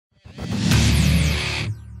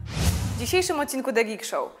dzisiejszym odcinku The Geek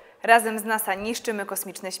Show razem z NASA niszczymy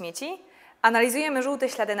kosmiczne śmieci, analizujemy żółte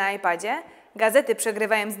ślady na iPadzie, gazety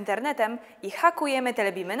przegrywają z internetem i hakujemy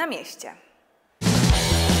telebimy na mieście.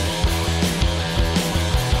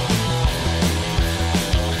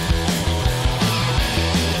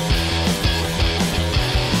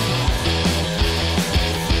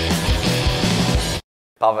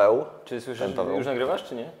 Paweł. Czy słyszysz, już nagrywasz,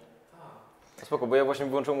 czy nie? Spoko, bo ja właśnie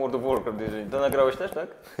wyłączyłem World of Warcraft. To nagrałeś też, tak?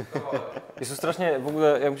 Jest to strasznie, w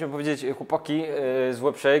ogóle, jak musiałem powiedzieć, chłopaki z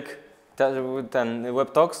Webshake, ten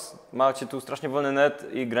WebTalks, macie tu strasznie wolny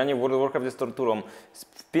net i granie w World of Warcraft jest torturą.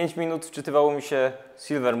 W 5 minut wczytywało mi się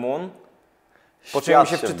Silver Moon, po czym mi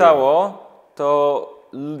się wczytało, to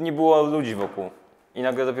nie było ludzi wokół. I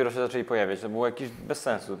nagle dopiero się zaczęli pojawiać. To było jakieś bez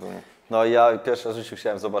sensu zupełnie. No ja pierwszy raz w życiu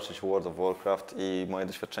chciałem zobaczyć World of Warcraft i moje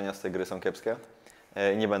doświadczenia z tej gry są kiepskie.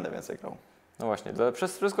 Nie będę więcej grał. No właśnie,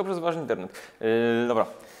 wszystko przez wasz internet. Dobra.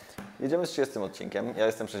 Jedziemy z 30 odcinkiem. Ja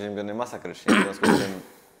jestem przeziębiony masakrycznie, w związku z tym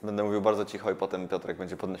będę mówił bardzo cicho i potem Piotrek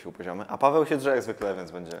będzie podnosił poziomy. A Paweł się drze jak zwykle,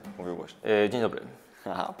 więc będzie mówił głośno. Dzień dobry.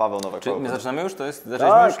 Aha, Paweł Nowak. Czy my zaczynamy już? Zaczęliśmy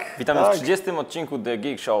tak, już? Witamy tak. w 30 odcinku The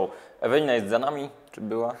Geek Show. Ewelina jest za nami, czy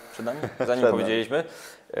była przed nami? Zanim powiedzieliśmy.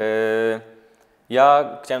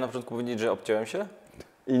 Ja chciałem na początku powiedzieć, że obciąłem się.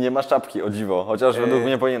 I nie masz czapki, o dziwo, chociaż według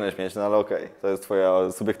mnie powinieneś mieć, no ale okej. To jest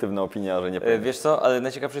twoja subiektywna opinia, że nie powinieneś. Wiesz co, ale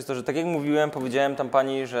najciekawsze jest to, że tak jak mówiłem, powiedziałem tam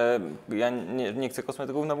pani, że ja nie chcę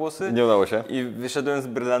kosmetyków na włosy. Nie udało się. I wyszedłem z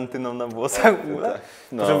brylantyną na włosach w ogóle.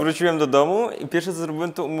 No. Potem wróciłem do domu i pierwsze co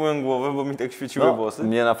zrobiłem, to umyłem głowę, bo mi tak świeciły włosy.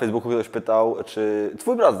 Mnie na Facebooku ktoś pytał, czy...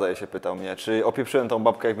 Twój brat zdaje się pytał mnie, czy opieprzyłem tą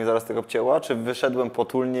babkę, jak mnie zaraz tego obcięła, czy wyszedłem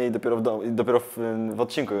potulnie i dopiero w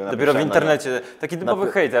odcinku ją dopiero w internecie. Taki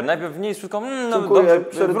typowy hejter. Najpierw w niej wszystko, no dziękuję,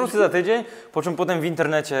 dobrze, wrócę za tydzień, po czym potem w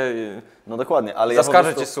internecie no dokładnie, ale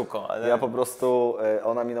zaskarżę cię, suko. Ale... Ja po prostu,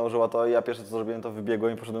 ona mi nałożyła to i ja pierwsze co zrobiłem, to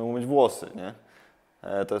wybiegłem i poszedłem umyć włosy, nie?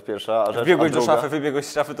 To jest pierwsza rzecz. Wbiegłeś do szafy, wybiegłeś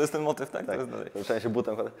z szafy, to jest ten motyw, tak? Tak, zacząłem się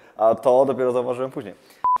butem, a to dopiero zauważyłem później.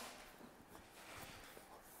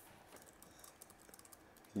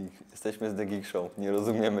 Jesteśmy z The Geek Show, nie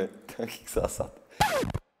rozumiemy takich zasad.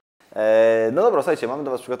 No dobra, słuchajcie, mamy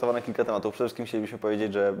do Was przygotowane kilka tematów. Przede wszystkim chcielibyśmy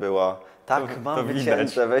powiedzieć, że była... Tak, mam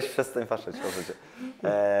wycięte, weź przestań patrzeć, proszę Cię.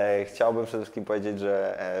 Chciałbym przede wszystkim powiedzieć,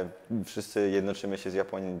 że wszyscy jednoczymy się z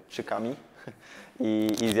Japończykami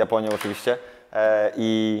i z Japonią oczywiście.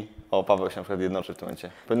 O, Paweł się na przykład jednoczy w tym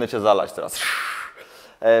momencie. Powinno Cię zalać teraz.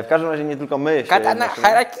 W każdym razie nie tylko my się Katana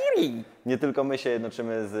harakiri! Nie tylko my się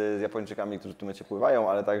jednoczymy z Japończykami, którzy w tym momencie pływają,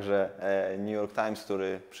 ale także New York Times,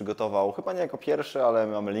 który przygotował, chyba nie jako pierwszy, ale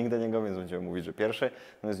my mamy link do niego, więc będziemy mówić, że pierwszy.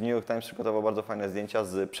 Natomiast New York Times przygotował bardzo fajne zdjęcia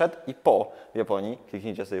z przed i po Japonii.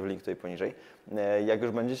 Kliknijcie sobie w link tutaj poniżej. Jak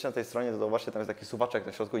już będziecie na tej stronie, to zobaczcie, tam jest taki suwaczek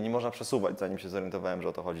na środku i nie można przesuwać. Zanim się zorientowałem, że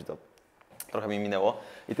o to chodzi, to trochę mi minęło.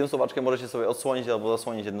 I tym suwaczkiem możecie sobie odsłonić albo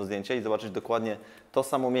zasłonić jedno zdjęcie i zobaczyć dokładnie to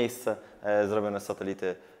samo miejsce zrobione z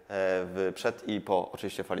satelity przed i po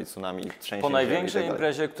oczywiście fali tsunami. Po największej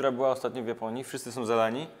imprezie, która była ostatnio w Japonii, wszyscy są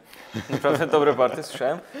zalani. Naprawdę dobre party,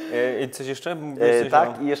 słyszałem. I coś jeszcze?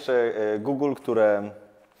 Tak, i jeszcze Google, które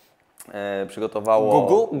przygotowało...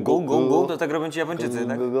 Google? To tak robią ci Japończycy,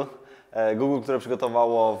 tak? Google, które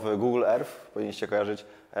przygotowało w Google Earth, powinniście kojarzyć,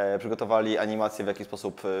 przygotowali animację, w jaki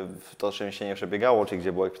sposób to trzęsienie przebiegało, czyli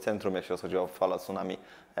gdzie było epicentrum, jak się rozchodziła fala tsunami.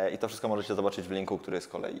 I to wszystko możecie zobaczyć w linku, który z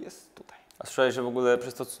kolei jest tutaj. A słyszałeś, że w ogóle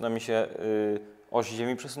przez to tsunami się oś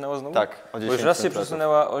Ziemi przesunęła znowu? Tak, o 10 Bo już raz się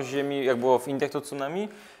przesunęła oś Ziemi, jak było w Indiach to tsunami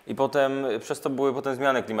i potem przez to były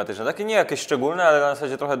zmiany klimatyczne. Takie nie jakieś szczególne, ale na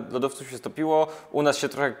zasadzie trochę lodowców się stopiło. U nas się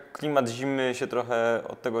trochę klimat zimy się trochę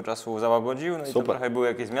od tego czasu załagodził, no i to trochę były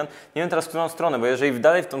jakieś zmiany. Nie wiem teraz w którą stronę, bo jeżeli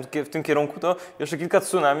dalej w tym kierunku, to jeszcze kilka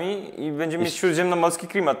tsunami i będziemy mieć śródziemnomorski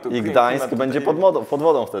klimat. I Gdańsk będzie pod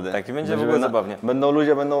wodą wtedy. Tak, i będzie w ogóle zabawnie.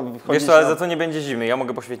 Ludzie będą wchodzić. Wiesz co, ale za to nie będzie zimy. Ja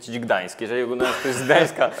mogę poświęcić Gdańsk. Jeżeli oglądasz ktoś z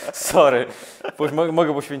Gdańska, sorry,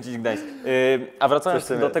 mogę poświęcić Gdańsk. A wracając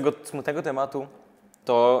do tego smutnego tematu,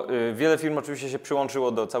 to wiele firm oczywiście się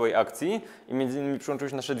przyłączyło do całej akcji i między innymi przyłączyły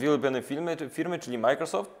się nasze dwie ulubione firmy, czyli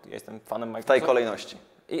Microsoft, ja jestem fanem Microsoft. W tej kolejności.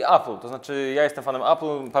 I Apple, to znaczy ja jestem fanem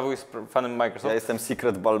Apple, Paweł jest fanem Microsoft. Ja jestem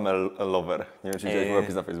Secret Balmer Lover, nie wiem czy widziałeś mój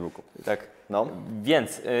opis na Facebooku. Tak. No.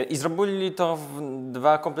 Więc i zrobili to w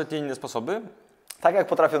dwa kompletnie inne sposoby. Tak jak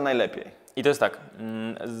potrafią najlepiej. I to jest tak.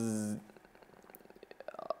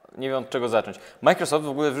 Nie wiem od czego zacząć. Microsoft w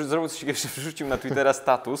ogóle wrzucił na Twittera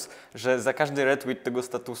status, że za każdy retweet tego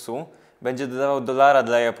statusu będzie dodawał $1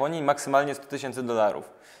 dla Japonii i maksymalnie $100 000.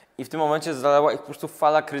 i w tym momencie zalała ich po prostu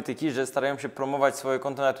fala krytyki, że starają się promować swoje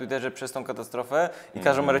konto na Twitterze przez tą katastrofę i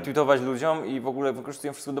każą retweetować ludziom i w ogóle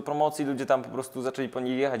wykorzystują wszystko do promocji, ludzie tam po prostu zaczęli po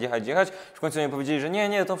nich jechać. W końcu oni powiedzieli, że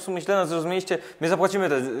nie, to w sumie źle nas zrozumieliście, my zapłacimy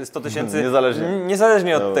te 100 tysięcy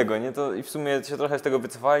niezależnie od tego, nie? To i w sumie się trochę z tego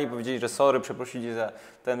wycofali, powiedzieli, że sorry, przeprosili za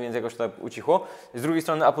ten, więc jakoś tak ucichło. Z drugiej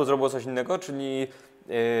strony Apple zrobiło coś innego, czyli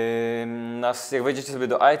jak wejdziecie sobie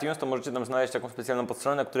do iTunes, to możecie tam znaleźć taką specjalną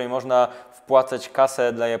podstronę, na której można wpłacać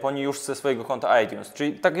kasę dla Japonii już ze swojego konta iTunes.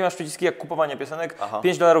 Czyli takie masz przyciski jak kupowanie piosenek,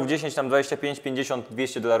 $5, 10, tam 25, 50,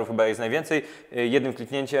 $200 chyba jest najwięcej, jednym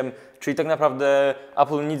kliknięciem. Czyli tak naprawdę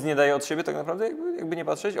Apple nic nie daje od siebie, tak naprawdę jakby nie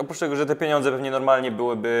patrzeć. Oprócz tego, że te pieniądze pewnie normalnie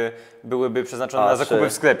byłyby przeznaczone na zakupy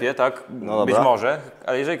w sklepie, tak? No być może,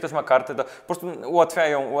 ale jeżeli ktoś ma kartę, to po prostu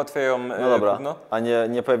ułatwiają no dobra. A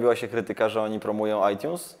nie pojawiła się krytyka, że oni promują iTunes?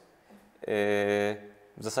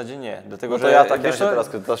 W zasadzie nie, dlatego no to że ja tak się teraz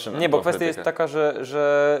zatrzymam. nie, bo kwestia jest taka,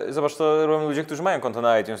 że zobacz, to robią ludzie, którzy mają konto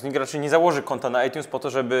na iTunes. Nikt raczej nie założy konta na iTunes po to,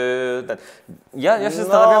 żeby ja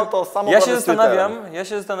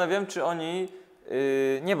się zastanawiam, czy oni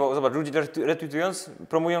nie, bo zobacz, ludzie retweetując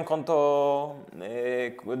promują konto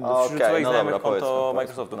wśród swoich znajomych konto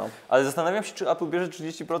Microsoftu. No. Ale zastanawiam się, czy Apple bierze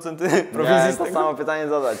 30% prowizji z tego. To samo pytanie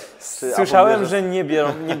zadać. Słyszałem, że nie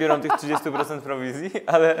biorą tych 30% prowizji,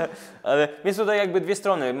 ale jest tutaj jakby dwie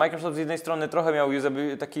strony. Microsoft z jednej strony trochę miał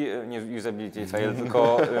nie usability fail,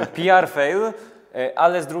 tylko PR fail,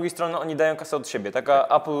 ale z drugiej strony oni dają kasę od siebie. Taka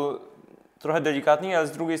Apple trochę delikatniej, ale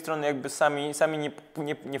z drugiej strony jakby sami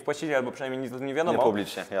nie wpłacili, albo przynajmniej nic o tym nie wiadomo. Nie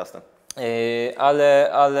publicznie, jasne.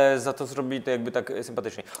 Ale za to zrobili to jakby tak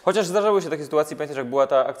sympatycznie. Chociaż zdarzały się takie sytuacje, pamiętasz jak była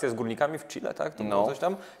ta akcja z górnikami w Chile, tak? To było coś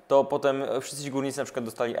tam, to potem wszyscy ci górnicy na przykład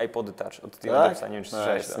dostali iPody Touch od Steve'a Jobsa, nie wiem czy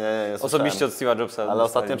słyszałeś. Nie osobiście od Steve'a Jobsa. Ale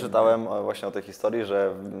ostatnio czytałem właśnie o tej historii,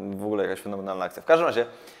 że w ogóle jakaś fenomenalna akcja. W każdym razie,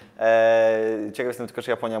 ciekaw jestem tylko,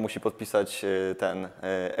 czy Japonia musi podpisać ten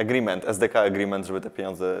agreement, SDK agreement, żeby te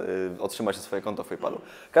pieniądze otrzymać na swoje konto w PayPalu.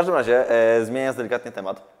 W każdym razie, zmieniając delikatnie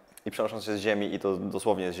temat, i przenosząc się z Ziemi, i to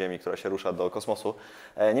dosłownie z Ziemi, która się rusza do kosmosu.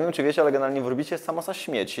 Nie wiem, czy wiecie, ale generalnie w orbicie jest sama masa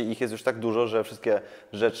śmieci. Ich jest już tak dużo, że wszystkie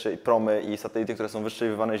rzeczy, promy i satelity, które są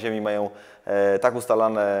wystrzeliwane z Ziemi, mają tak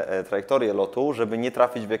ustalane trajektorie lotu, żeby nie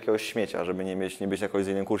trafić w jakiegoś śmiecia, żeby nie być na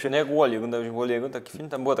kolizyjnym kursie. No jak Wall-E, oglądałeś Wall-E'ego taki film?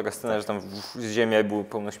 Tam była taka scena, że tam z Ziemi było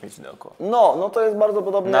pełno śmieci dookoła. No to jest bardzo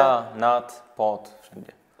podobne. Nad, pod,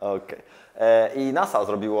 wszędzie. Okej. I NASA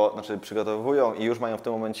przygotowują i już mają w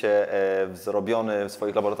tym momencie zrobiony w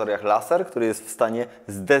swoich laboratoriach laser, który jest w stanie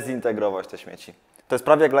zdezintegrować te śmieci. To jest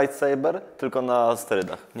prawie jak lightsaber, tylko na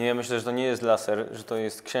sterydach. Nie, ja myślę, że to nie jest laser, że to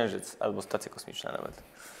jest księżyc albo stacja kosmiczna nawet.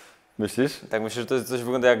 Myślisz? Tak, myślę, że to jest coś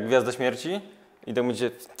wygląda jak Gwiazda Śmierci i to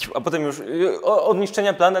będzie, a potem już od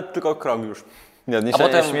niszczenia planet tylko krok już. Nie, od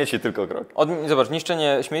niszczenia śmieci tylko krok. Zobacz,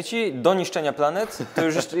 niszczenie śmieci do niszczenia planet to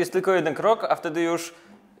już jest tylko jeden krok, a wtedy już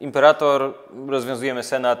imperator, rozwiązujemy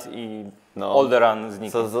Senat i Alderaan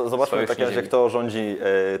znika. Zobaczmy w takim razie, kto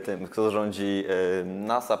rządzi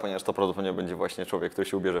NASA, ponieważ to prawdopodobnie będzie właśnie człowiek, który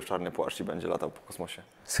się ubierze w czarny płaszcz i będzie latał po kosmosie.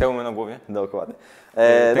 Z hełmem na głowie? Dokładnie.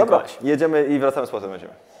 Dobra, jedziemy i wracamy z potem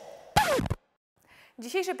będziemy.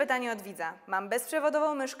 Dzisiejsze pytanie od widza. Mam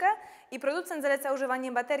bezprzewodową myszkę i producent zaleca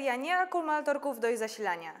używanie baterii, a nie akumulatorków do jej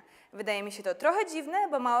zasilania. Wydaje mi się to trochę dziwne,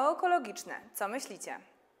 bo mało ekologiczne. Co myślicie?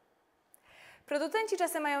 Producenci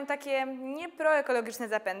czasem mają takie nieproekologiczne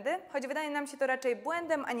zapędy, choć wydaje nam się to raczej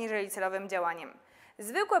błędem aniżeli celowym działaniem.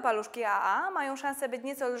 Zwykłe paluszki AA mają szansę być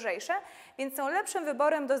nieco lżejsze, więc są lepszym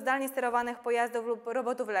wyborem do zdalnie sterowanych pojazdów lub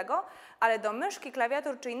robotów Lego, ale do myszki,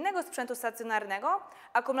 klawiatur czy innego sprzętu stacjonarnego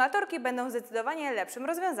akumulatorki będą zdecydowanie lepszym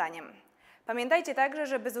rozwiązaniem. Pamiętajcie także,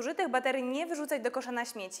 żeby zużytych baterii nie wyrzucać do kosza na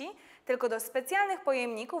śmieci, tylko do specjalnych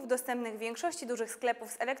pojemników dostępnych w większości dużych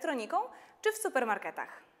sklepów z elektroniką czy w supermarketach.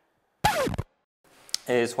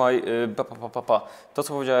 Słuchaj, to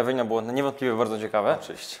co powiedziała Ewelina było niewątpliwie bardzo ciekawe.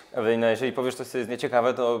 Oczywiście. Ewelina, jeżeli powiesz coś, co jest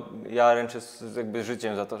nieciekawe, to ja ręczę jakby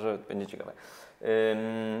życiem za to, że będzie ciekawe.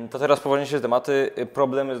 To teraz poważniejsze tematy,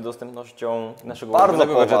 problemy z dostępnością naszego bardzo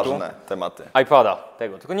gadżetu. Poważne tematy. iPada,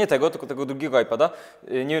 tylko nie tego, tylko tego drugiego iPada.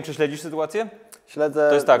 Nie wiem, czy śledzisz sytuację? Śledzę,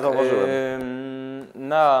 to jest tak, zauważyłem.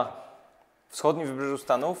 Na wschodnim wybrzeżu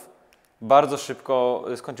Stanów bardzo szybko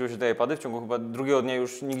skończyły się te iPady, w ciągu chyba drugiego dnia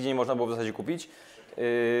już nigdzie nie można było w zasadzie kupić.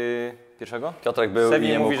 Pierwszego? Piotrek był Sevi i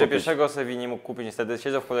nie mógł mówi, że kupić. pierwszego, Sevi nie mógł kupić, niestety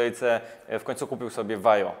siedział w kolejce, w końcu kupił sobie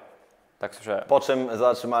Vajo. Tak słyszałem. Po czym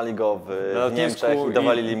zatrzymali go w Niemczech i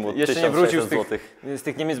dawali mu jeszcze nie wrócił złotych. z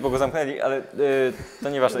tych Niemiec, bo go zamknęli, ale to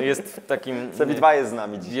nieważne. Jest w takim... Sevi 2 jest z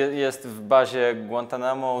nami dzisiaj. Jest w bazie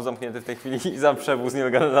Guantanamo, zamknięty w tej chwili za przewóz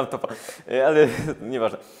nielegalny laptopa, ale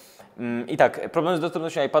nieważne. I tak, problem z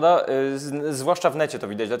dostępnością iPada, zwłaszcza w necie to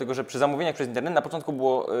widać, dlatego że przy zamówieniach przez internet na początku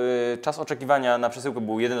było czas oczekiwania na przesyłkę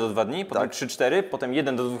był 1 do 2 dni, potem 3-4, potem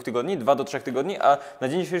 1 do 2 tygodni, 2 do 3 tygodni, a na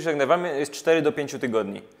dzień dzisiejszy jak nagrywamy jest 4 do 5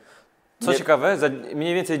 tygodni. Co ciekawe, za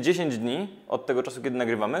mniej więcej 10 dni od tego czasu, kiedy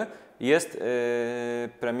nagrywamy, jest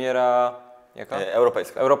premiera... Jaka?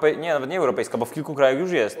 Europejska. Nie, nawet nie europejska, bo w kilku krajach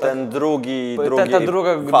już jest. Ten drugi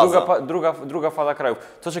druga fala krajów.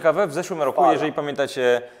 Co ciekawe, w zeszłym roku, jeżeli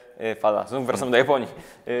pamiętacie, znów wracamy do Japonii.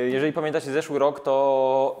 Jeżeli pamiętacie zeszły rok,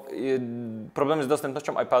 to problemy z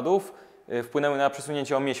dostępnością iPadów wpłynęły na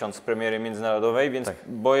przesunięcie o miesiąc premiery międzynarodowej, więc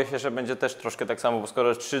boję się, że będzie też troszkę tak samo, bo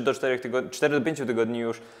skoro 4 do 5 tygodni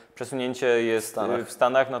już przesunięcie jest w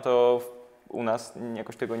Stanach, no to u nas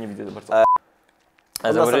jakoś tego nie widzę za bardzo.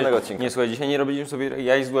 Od następnego odcinka. Nie, słuchaj, dzisiaj nie robiliśmy sobie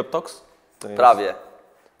jaj z WebTalks? Prawie.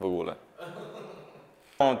 W ogóle.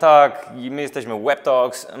 Tak, i my jesteśmy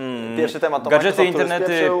WebTalks. Pierwszy temat to gadżety,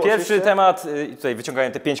 internety. Pierwszy temat, tutaj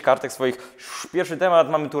wyciągają te 5 kartek swoich. Pierwszy temat,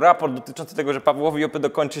 mamy tu raport dotyczący tego, że Pawłowi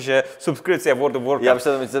dokończy się subskrypcja w World of Warcraft. Ja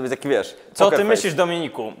myślę, że to będzie taki, wiesz, co ty myślisz,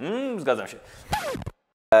 Dominiku? Zgadzam się.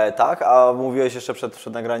 Tak, a mówiłeś jeszcze przed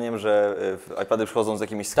nagraniem, że iPady przychodzą z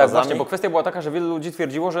jakimiś skazami. Tak, właśnie, bo kwestia była taka, że wielu ludzi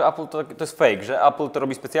twierdziło, że Apple to jest fake, że Apple to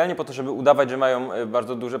robi specjalnie po to, żeby udawać, że mają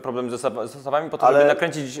bardzo duże problemy z zestawami, po to, żeby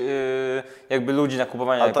nakręcić jakby ludzi na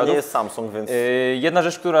kupowanie iPadów. Ale to nie jest Samsung, więc... Jedna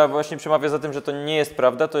rzecz, która właśnie przemawia za tym, że to nie jest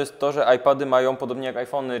prawda, to jest to, że iPady mają, podobnie jak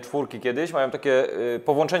iPhony 4 kiedyś, mają takie,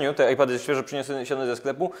 po włączeniu, te iPady świeżo przyniesione ze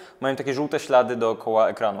sklepu, mają takie żółte ślady dookoła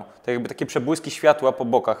ekranu. Tak jakby takie przebłyski światła po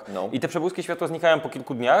bokach. No. I te przebłyski światła znikają po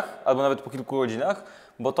kilku dniach, albo nawet po kilku godzinach,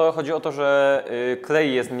 bo to chodzi o to, że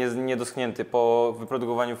klej jest niedoschnięty po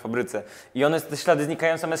wyprodukowaniu w fabryce i te ślady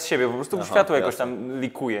znikają same z siebie, po prostu światło jakoś tam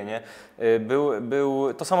likuje, nie?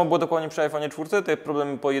 To samo było dokładnie przy iPhone 4, te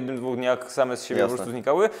problemy po 1-2 dniach same z siebie po prostu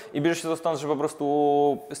znikały i bierze się to stąd, że po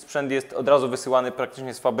prostu sprzęt jest od razu wysyłany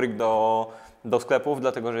praktycznie z fabryk do sklepów,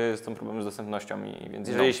 dlatego że jest tam problem z dostępnością. Więc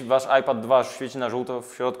jeżeli wasz iPad 2 świeci na żółto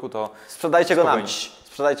w środku, to sprzedajcie go nam.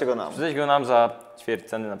 Sprzedajcie go nam. Sprzedajcie go nam za ćwierć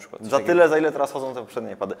ceny na przykład. Za tyle, za ile teraz chodzą te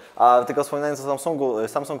poprzednie iPady. A tylko wspominając o Samsungu,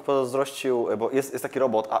 Samsung pozazdrościł, bo jest taki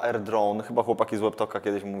robot AR Drone, chyba chłopaki z WebTalka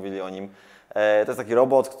kiedyś mówili o nim. To jest taki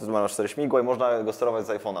robot, który ma 4 śmigła i można go sterować z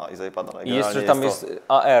iPhone'a i z iPada. I jeszcze tam jest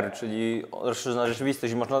AR, czyli rozszerzona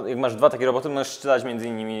rzeczywistość. Jak masz 2 takie roboty, możesz strzelać między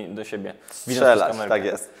innymi do siebie. Strzelać, tak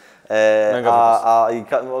jest.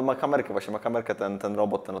 Ma kamerkę właśnie, ma kamerkę ten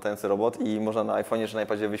robot, ten latający robot i można na iPhone'ie czy na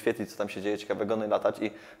iPadzie wyświetlić, co tam się dzieje ciekawego, no i latać.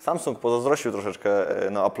 I Samsung pozazdrościł troszeczkę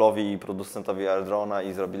Apple'owi i producentowi AirDrone'a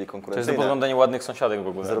i zrobili konkurencyjne. To jest podglądanie ładnych sąsiadek w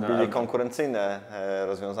ogóle. Zrobili konkurencyjne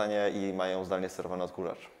rozwiązanie i mają zdalnie sterowany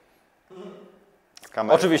odkurzacz.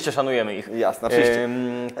 Oczywiście szanujemy ich. Jasne, oczywiście.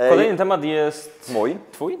 Kolejny temat jest... Mój.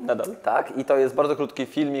 Twój? Nadal? Tak, i to jest bardzo krótki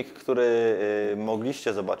filmik, który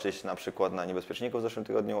mogliście zobaczyć na przykład na Niebezpieczniku w zeszłym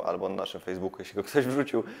tygodniu albo na naszym Facebooku, jeśli go ktoś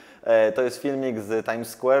wrzucił. To jest filmik z Times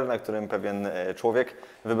Square, na którym pewien człowiek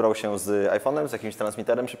wybrał się z iPhone'em, z jakimś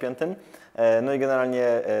transmiterem przypiętym. No i generalnie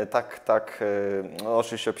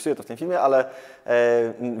oczywiście opisuję to w tym filmie, ale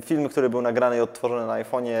film, który był nagrany i odtworzony na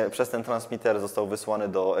iPhone'ie przez ten transmitter został wysłany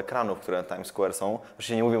do ekranów, które na Times Square są.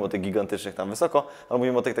 Oczywiście nie mówimy o tych gigantycznych tam wysoko, ale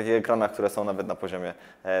mówimy o tych takich ekranach, które są nawet na poziomie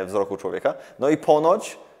wzroku człowieka. No i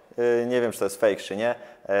ponoć, nie wiem czy to jest fake czy nie,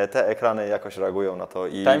 te ekrany jakoś reagują na to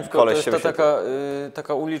i Times koleś to się jest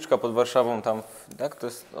taka uliczka pod Warszawą tam, tak? To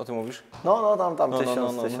jest, o tym mówisz? No, tam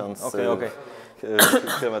 1000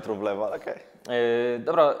 kilometrów w lewo, ale okej.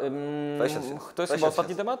 Dobra, to jest chyba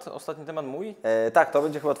ostatni temat? Ostatni temat mój? Tak, to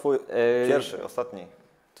będzie chyba twój pierwszy, ostatni.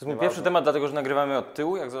 To jest mój pierwszy temat, dlatego że nagrywamy od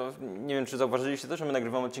tyłu. Nie wiem, czy zauważyliście też, że my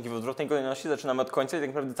nagrywamy odcinki w odwrotnej kolejności, zaczynamy od końca i tak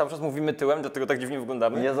naprawdę cały czas mówimy tyłem, dlatego tak dziwnie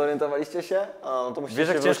wyglądamy. Nie zorientowaliście się? No to wiesz,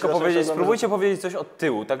 jak ciężko powiedzieć, spróbujcie powiedzieć coś od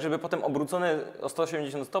tyłu, tak żeby potem obrócone o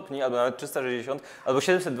 180 stopni, albo nawet 360, albo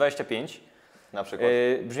 725 na przykład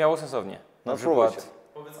brzmiało sensownie. Na przykład.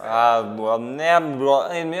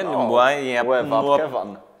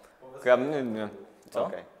 Co?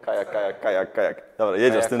 Okay. Kajak. Dobra,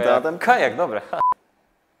 jedziesz z tym tematem? Kajak, dobra.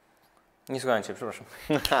 Nie słuchałem cię, przepraszam.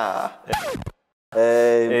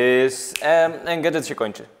 Engadget się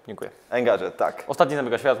kończy. Dziękuję. Engadget, tak. Ostatni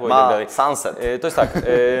zamyka światło i tak dalej. Sunset. To jest tak.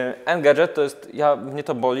 Engadget to jest. Mnie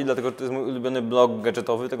to boli, dlatego że to jest mój ulubiony blog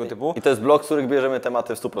gadżetowy tego typu. I to jest blog, z których bierzemy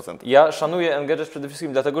tematy w 100%. Ja szanuję Engadget przede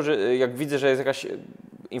wszystkim dlatego, że jak widzę, że jest jakaś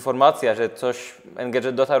informacja, że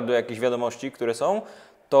Engadget dotarł do jakichś wiadomości, które są,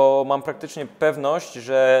 to mam praktycznie pewność,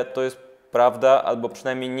 że to jest prawda, albo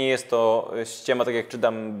przynajmniej nie jest to ściema, tak jak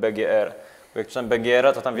czytam BGR. Bo jak czytam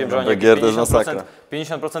BGR-a, to tam wiem, że oni BGR to jest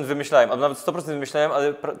 50% wymyślałem, albo nawet 100% wymyślałem,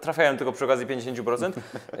 ale trafiałem tylko przy okazji 50%.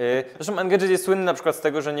 Zresztą Engadget jest słynny na przykład z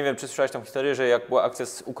tego, że nie wiem, czy słyszałeś tą historię, że jak była akcja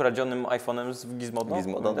z ukradzionym iPhone'em z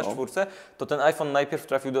Gizmodo, na czwórce, to ten iPhone najpierw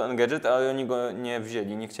trafił do Engadget, ale oni go nie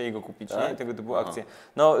wzięli, nie chcieli go kupić, nie? Tego typu akcje.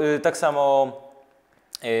 No tak samo...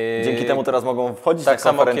 Dzięki temu teraz mogą wchodzić na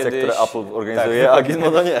konferencje, kiedyś, które Apple organizuje, a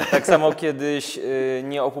Gizmodo nie. Tak samo kiedyś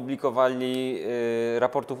nie opublikowali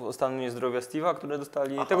raportów o stanie zdrowia Steve'a, które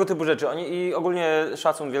dostali, tego typu rzeczy. I ogólnie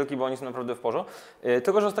szacun wielki, bo oni są naprawdę w porządku.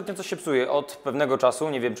 Tylko że ostatnio coś się psuje od pewnego czasu.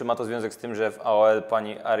 Nie wiem, czy ma to związek z tym, że w AOL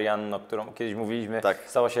pani Arianna, o którą kiedyś mówiliśmy,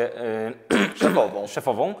 stała się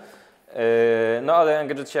szefową. No ale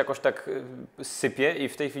Engadget się jakoś tak sypie i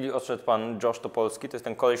w tej chwili odszedł pan Josh Topolski, to jest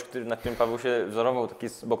ten koleś, na którym Paweł się wzorował, taki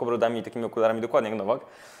z bokobrodami i takimi okularami, dokładnie jak Nowak.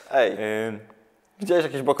 Ej, widziałeś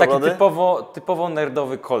jakieś bokobrody? Taki typowo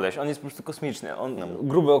nerdowy koleś, on jest po prostu kosmiczny,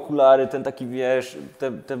 grube okulary, ten taki wiesz,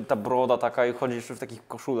 ta broda taka i chodzi jeszcze w takich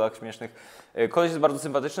koszulach śmiesznych. Koleś jest bardzo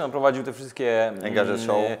sympatyczny, on prowadził te wszystkie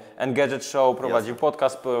Engadget Show, prowadził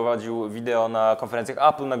podcast, prowadził wideo na konferencjach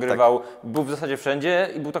Apple, nagrywał, był w zasadzie wszędzie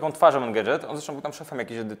i był taką twarzą Engadget. On zresztą był tam szefem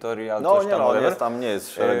jakiejś edytorial, coś tam. On nie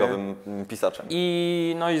jest szeregowym pisaczem.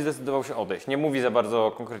 I zdecydował się odejść. Nie mówi za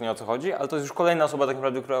bardzo konkretnie o co chodzi, ale to jest już kolejna osoba tak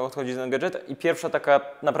naprawdę, która odchodzi z Engadget i pierwsza taka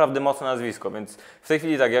naprawdę mocne nazwisko, więc w tej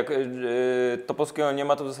chwili tak, jak Topolskiego nie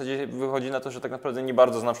ma, to w zasadzie wychodzi na to, że tak naprawdę nie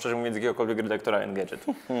bardzo znam szczerze mówiąc jakiegokolwiek redaktora Engadget.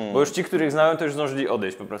 Bo już ci, których znałem, to już zdążyli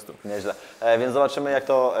odejść po prostu. Nieźle. Więc zobaczymy, jak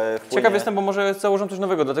to wpłynie. Ciekaw jestem, bo może założą coś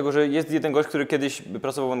nowego, dlatego że jest jeden gość, który kiedyś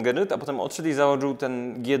pracował w Engadget, a potem odszedł i założył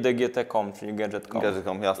ten gdgt.com, czyli gadget.com.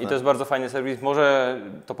 Gadget.com, jasne. I to jest bardzo fajny serwis. Może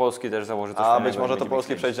Topolski też założy coś fajnego. A być może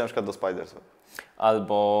Topolski przejdzie na przykład do Spiders.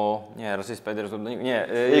 Albo... Nie, raczej Spiders... Nie.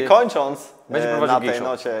 I kończąc na tej Geek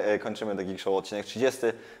nocie, kończymy The Geek Show, odcinek 30.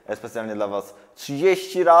 Specjalnie dla Was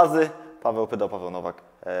 30 razy Paweł Pydo, Paweł Nowak,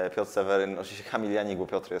 Piotr Seweryn, oczywiście Kamil Janik, bo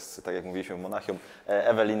Piotr jest, tak jak mówiliśmy, w Monachium,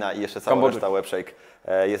 Ewelina i jeszcze cała reszta Webshake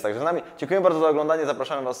jest także z nami. Dziękuję bardzo za oglądanie,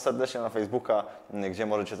 zapraszamy Was serdecznie na Facebooka, gdzie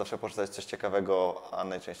możecie zawsze poczytać coś ciekawego, a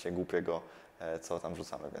najczęściej głupiego, co tam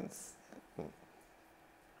rzucamy, więc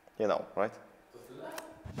you know, right?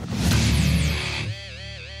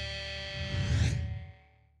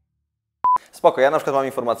 Spoko, ja na przykład mam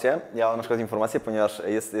informację, ponieważ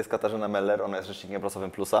jest Katarzyna Meller, ona jest rzecznikiem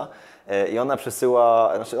prasowym Plusa i ona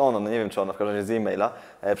przysyła, nie wiem czy ona, w każdym razie z jej maila,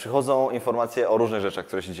 przychodzą informacje o różnych rzeczach,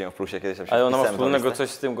 które się dzieją w Plusie. Kiedyś tam się ale ona ma wspólnego coś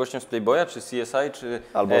z tym gościem z Playboya, czy CSI, czy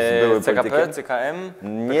albo z byłym CKP, politykiem? CKM?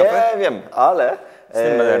 Nie wiem, ale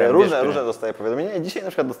różne dostaję powiadomienia i dzisiaj na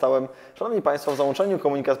przykład dostałem, szanowni Państwo, w załączeniu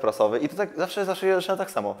komunikat prasowy i to tak zawsze zaczyna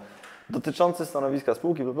tak samo, dotyczący stanowiska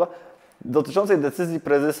spółki, bla, bla, dotyczącej decyzji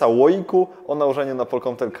prezesa Łoiku o nałożeniu na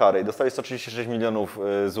Polkomtel kary i dostali 136 milionów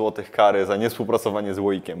złotych kary za niewspółpracowanie z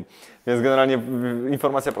Łoikiem. Więc generalnie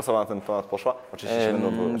informacja prasowa na ten temat poszła. Oczywiście się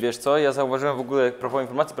będą wiesz co, ja zauważyłem w ogóle, propos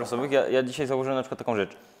informacji prasowych, ja dzisiaj zauważyłem na przykład taką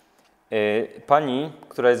rzecz. Pani,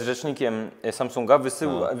 która jest rzecznikiem Samsunga,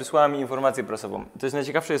 wysłała mi informację prasową. To jest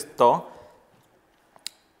najciekawsze jest to,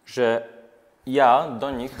 że ja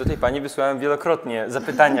do tej pani wysłałem wielokrotnie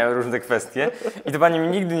zapytania o różne kwestie i ta pani mi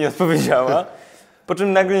nigdy nie odpowiedziała, po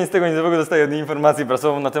czym nagle nic z tego nowego dostaję od niej informację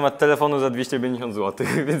prasową na temat telefonu za 250 zł,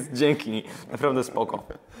 więc dzięki, naprawdę spoko.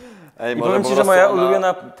 I powiem Ci, że moja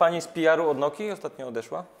ulubiona pani z PR-u od Nokii ostatnio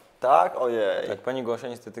odeszła. Tak? Ojej. Tak, pani Gosia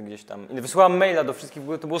niestety gdzieś tam... Wysłałam maila do wszystkich,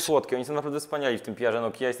 to było słodkie, oni są naprawdę wspaniali w tym PR-ze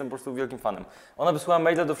Nokii, ja jestem po prostu wielkim fanem. Ona wysłała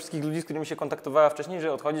maila do wszystkich ludzi, z którymi się kontaktowała wcześniej,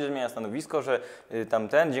 że odchodzi, że zmienia stanowisko, że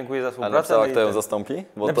dziękuję za współpracę. Ale napisała, kto ją zastąpi?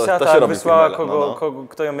 Bo napisała, to się robi wysłała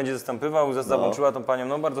kto ją będzie zastępował, załączyła tą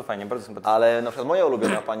panią, bardzo fajnie, bardzo sympatycznie. Ale na przykład moja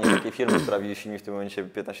ulubiona pani z takiej firmy, która wisi mi w tym momencie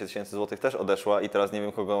 15 000 złotych też odeszła i teraz nie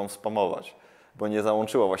wiem, kogo mam spamować. Bo nie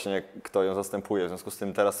załączyła właśnie, kto ją zastępuje, w związku z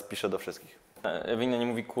tym teraz piszę do wszystkich. Ewelina nie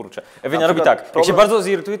mówi kurczę. Ewelina robi tak, jak się bardzo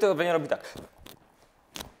zirytuje, to Ewelina robi tak.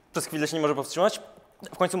 Przez chwilę się nie może powstrzymać,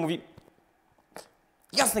 w końcu mówi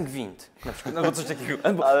jasny gwint, na przykład, albo coś takiego.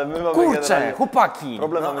 Albo, ale my mamy kurczę, chłopaki!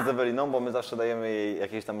 Problem mamy z Eweliną, bo my zawsze dajemy jej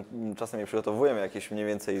jakieś tam, czasem jej przygotowujemy jakieś mniej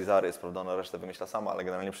więcej zarys, prawda, ona resztę wymyśla sama, ale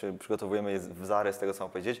generalnie przygotowujemy jej w zarys tego, co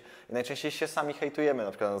mam powiedzieć i najczęściej się sami hejtujemy,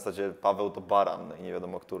 na przykład na zasadzie Paweł to baran i nie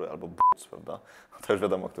wiadomo który, albo b***c, prawda, to już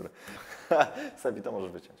wiadomo który. Sebi, to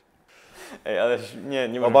możesz wyciąć. Ej, ale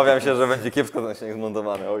nie Obawiam się, że będzie kiepsko ten śnieg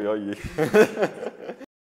zmontowany, oj.